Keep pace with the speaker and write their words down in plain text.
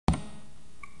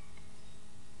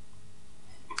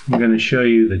I'm going to show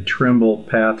you the Trimble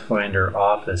Pathfinder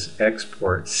Office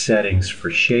export settings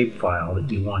for shapefile that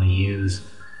you want to use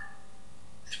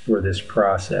for this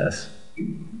process.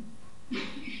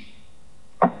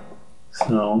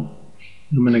 So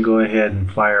I'm going to go ahead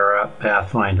and fire up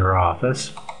Pathfinder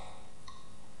Office.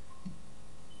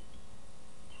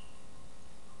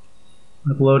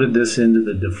 I've loaded this into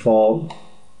the default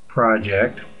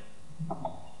project.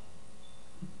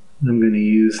 I'm going to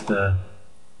use the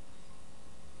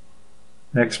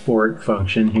export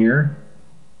function here,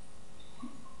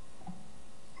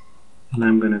 and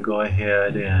I'm going to go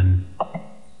ahead and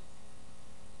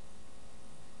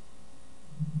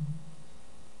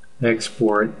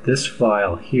export this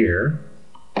file here,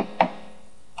 and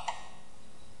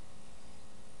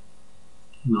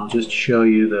I'll just show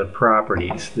you the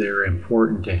properties that are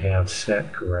important to have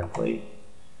set correctly.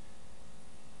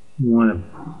 You want to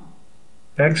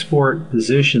export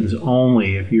positions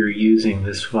only if you're using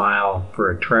this file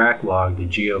for a track log to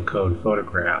Geotagged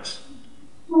Photographs.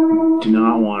 You do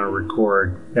not want to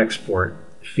record export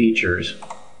features.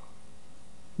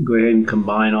 Go ahead and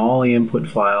combine all the input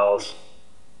files.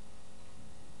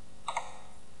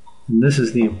 And this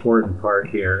is the important part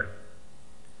here.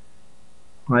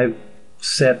 I've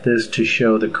set this to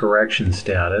show the correction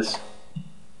status,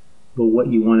 but what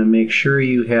you want to make sure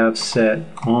you have set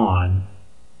on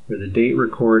for the date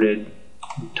recorded,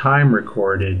 the time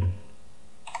recorded,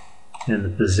 and the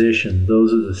position.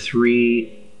 Those are the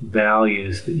three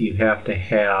values that you have to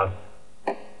have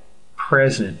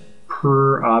present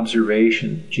per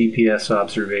observation, GPS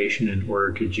observation, in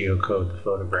order to geocode the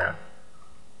photograph.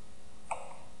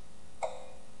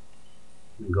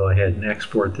 Go ahead and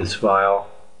export this file.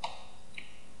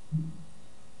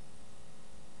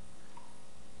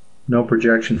 No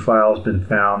projection file has been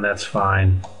found, that's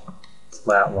fine. It's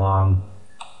that long.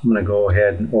 I'm going to go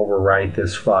ahead and overwrite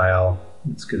this file.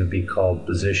 It's going to be called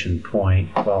position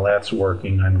point. While that's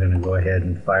working, I'm going to go ahead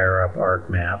and fire up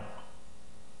ArcMap.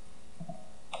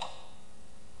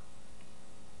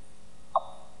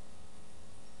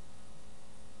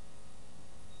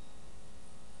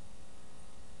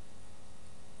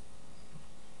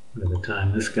 By the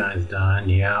time this guy's done,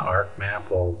 yeah, ArcMap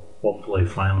will hopefully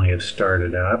finally have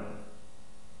started up.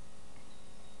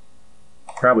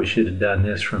 Probably should have done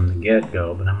this from the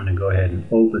get-go, but I'm going to go ahead and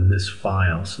open this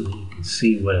file so that you can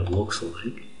see what it looks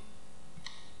like.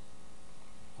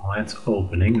 While that's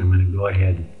opening, I'm going to go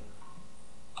ahead and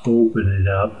open it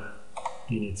up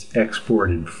in its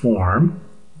exported form.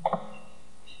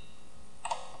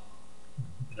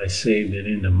 I saved it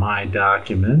into My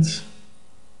Documents.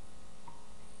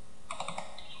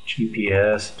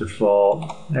 GPS,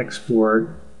 default,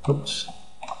 export. Oops.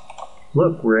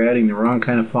 Look, we're adding the wrong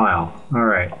kind of file.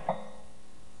 Alright.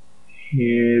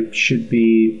 It should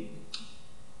be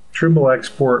Trimble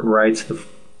export writes the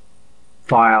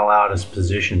file out as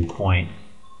position point.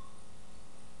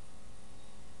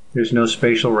 There's no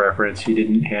spatial reference. You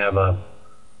didn't have a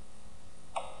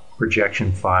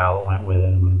projection file that went with it.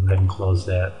 I'm going to go ahead and close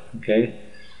that. Okay.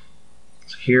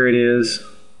 So here it is.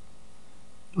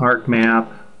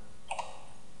 ArcMap.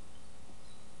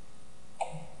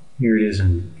 Here it is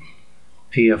in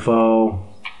PFO.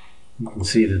 You can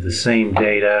see that the same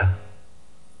data.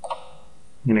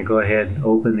 I'm going to go ahead and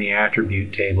open the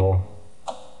attribute table.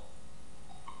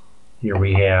 Here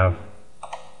we have,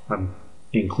 I've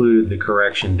included the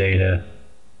correction data,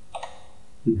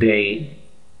 the date,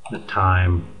 the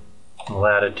time, the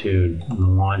latitude, and the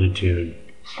longitude.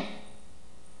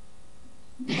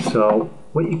 So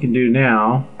what you can do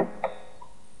now,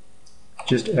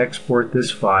 just export this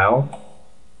file.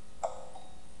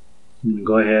 I'm going to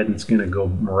go ahead and it's going to go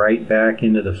right back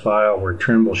into the file where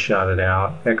Trimble shot it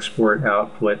out. Export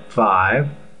output 5.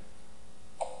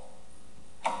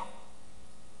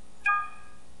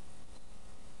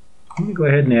 I'm going to go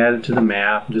ahead and add it to the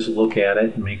map and just look at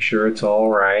it and make sure it's all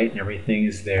right and everything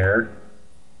is there.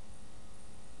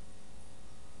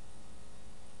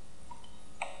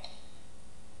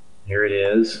 Here it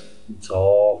is. It's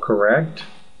all correct.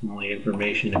 Only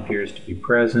information appears to be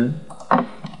present.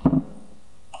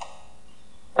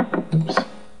 Oops.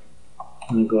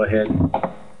 I'm going to go ahead and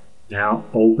now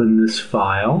open this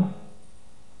file.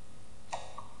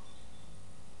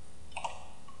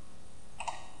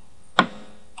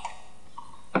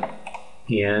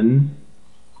 In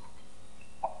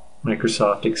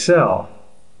Microsoft Excel.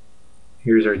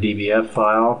 Here's our DBF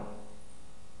file.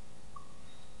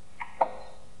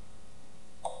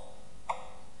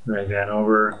 Drag that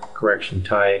over, correction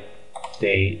type,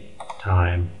 date,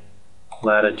 time,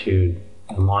 latitude,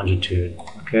 and longitude.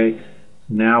 Okay,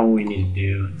 now what we need to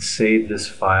do is save this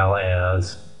file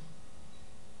as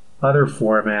other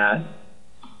format,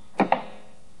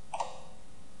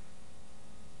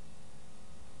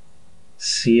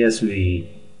 CSV,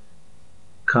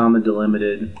 comma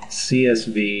delimited,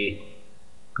 CSV.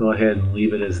 Go ahead and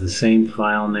leave it as the same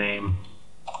file name.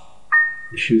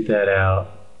 Shoot that out.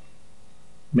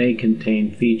 May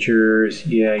contain features.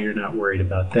 Yeah, you're not worried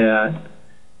about that.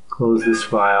 Close this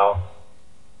file.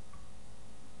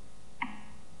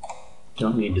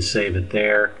 Don't need to save it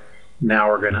there. Now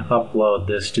we're going to upload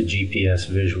this to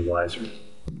GPSVisuzlizer.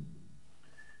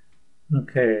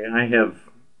 Okay, I have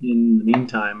in the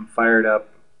meantime fired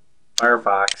up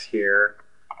Firefox here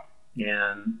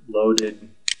and loaded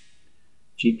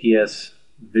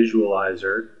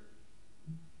GPSVisuzlizer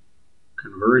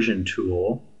conversion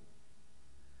tool.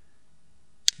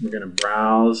 We're going to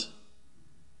browse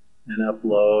and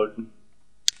upload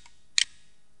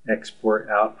export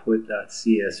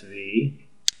output.csv.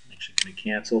 Actually going to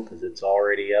cancel because it's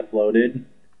already uploaded.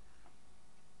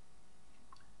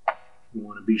 You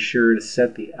want to be sure to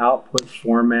set the output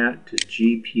format to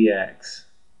GPX.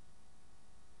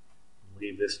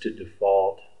 Leave this to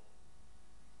default,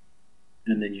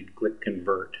 and then you'd click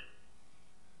convert.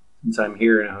 Since I'm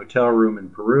here in a hotel room in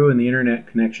Peru and the internet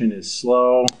connection is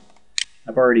slow,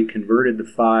 I've already converted the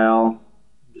file.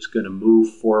 I'm just going to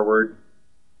move forward.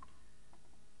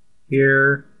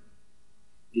 Here,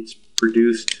 it's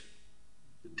produced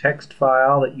the text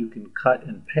file that you can cut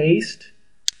and paste,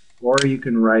 or you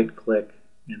can right-click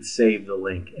and save the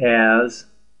link as.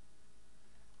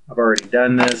 I've already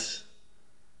done this.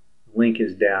 The link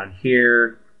is down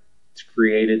here. It's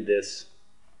created this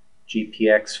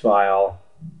GPX file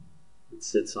that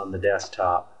sits on the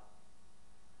desktop.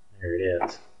 There it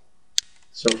is.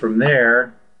 So from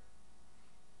there,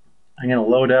 I'm going to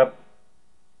load up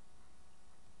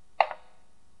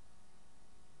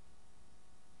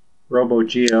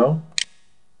RoboGeo.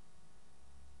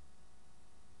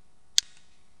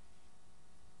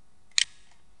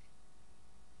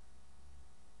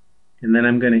 And then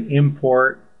I'm going to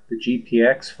import the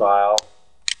GPX file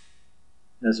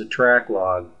as a track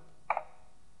log.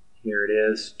 Here it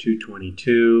is,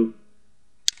 222.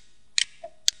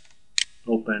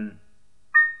 Open.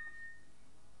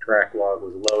 Track log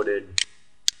was loaded.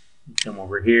 You come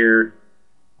over here,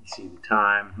 you see the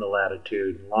time, the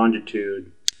latitude, and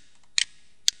longitude,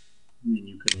 and then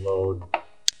you can load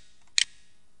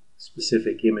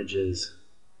specific images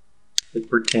that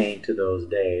pertain to those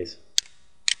days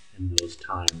and those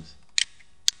times.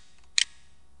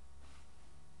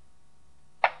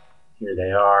 Here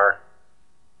they are.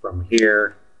 From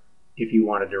here, if you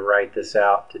wanted to write this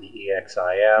out to the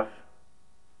EXIF,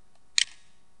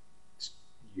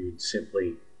 you'd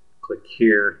simply click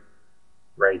here,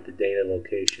 write the data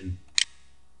location,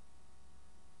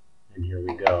 and here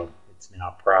we go. It's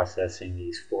now processing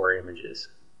these 4 images.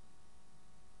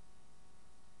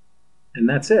 And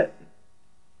that's it.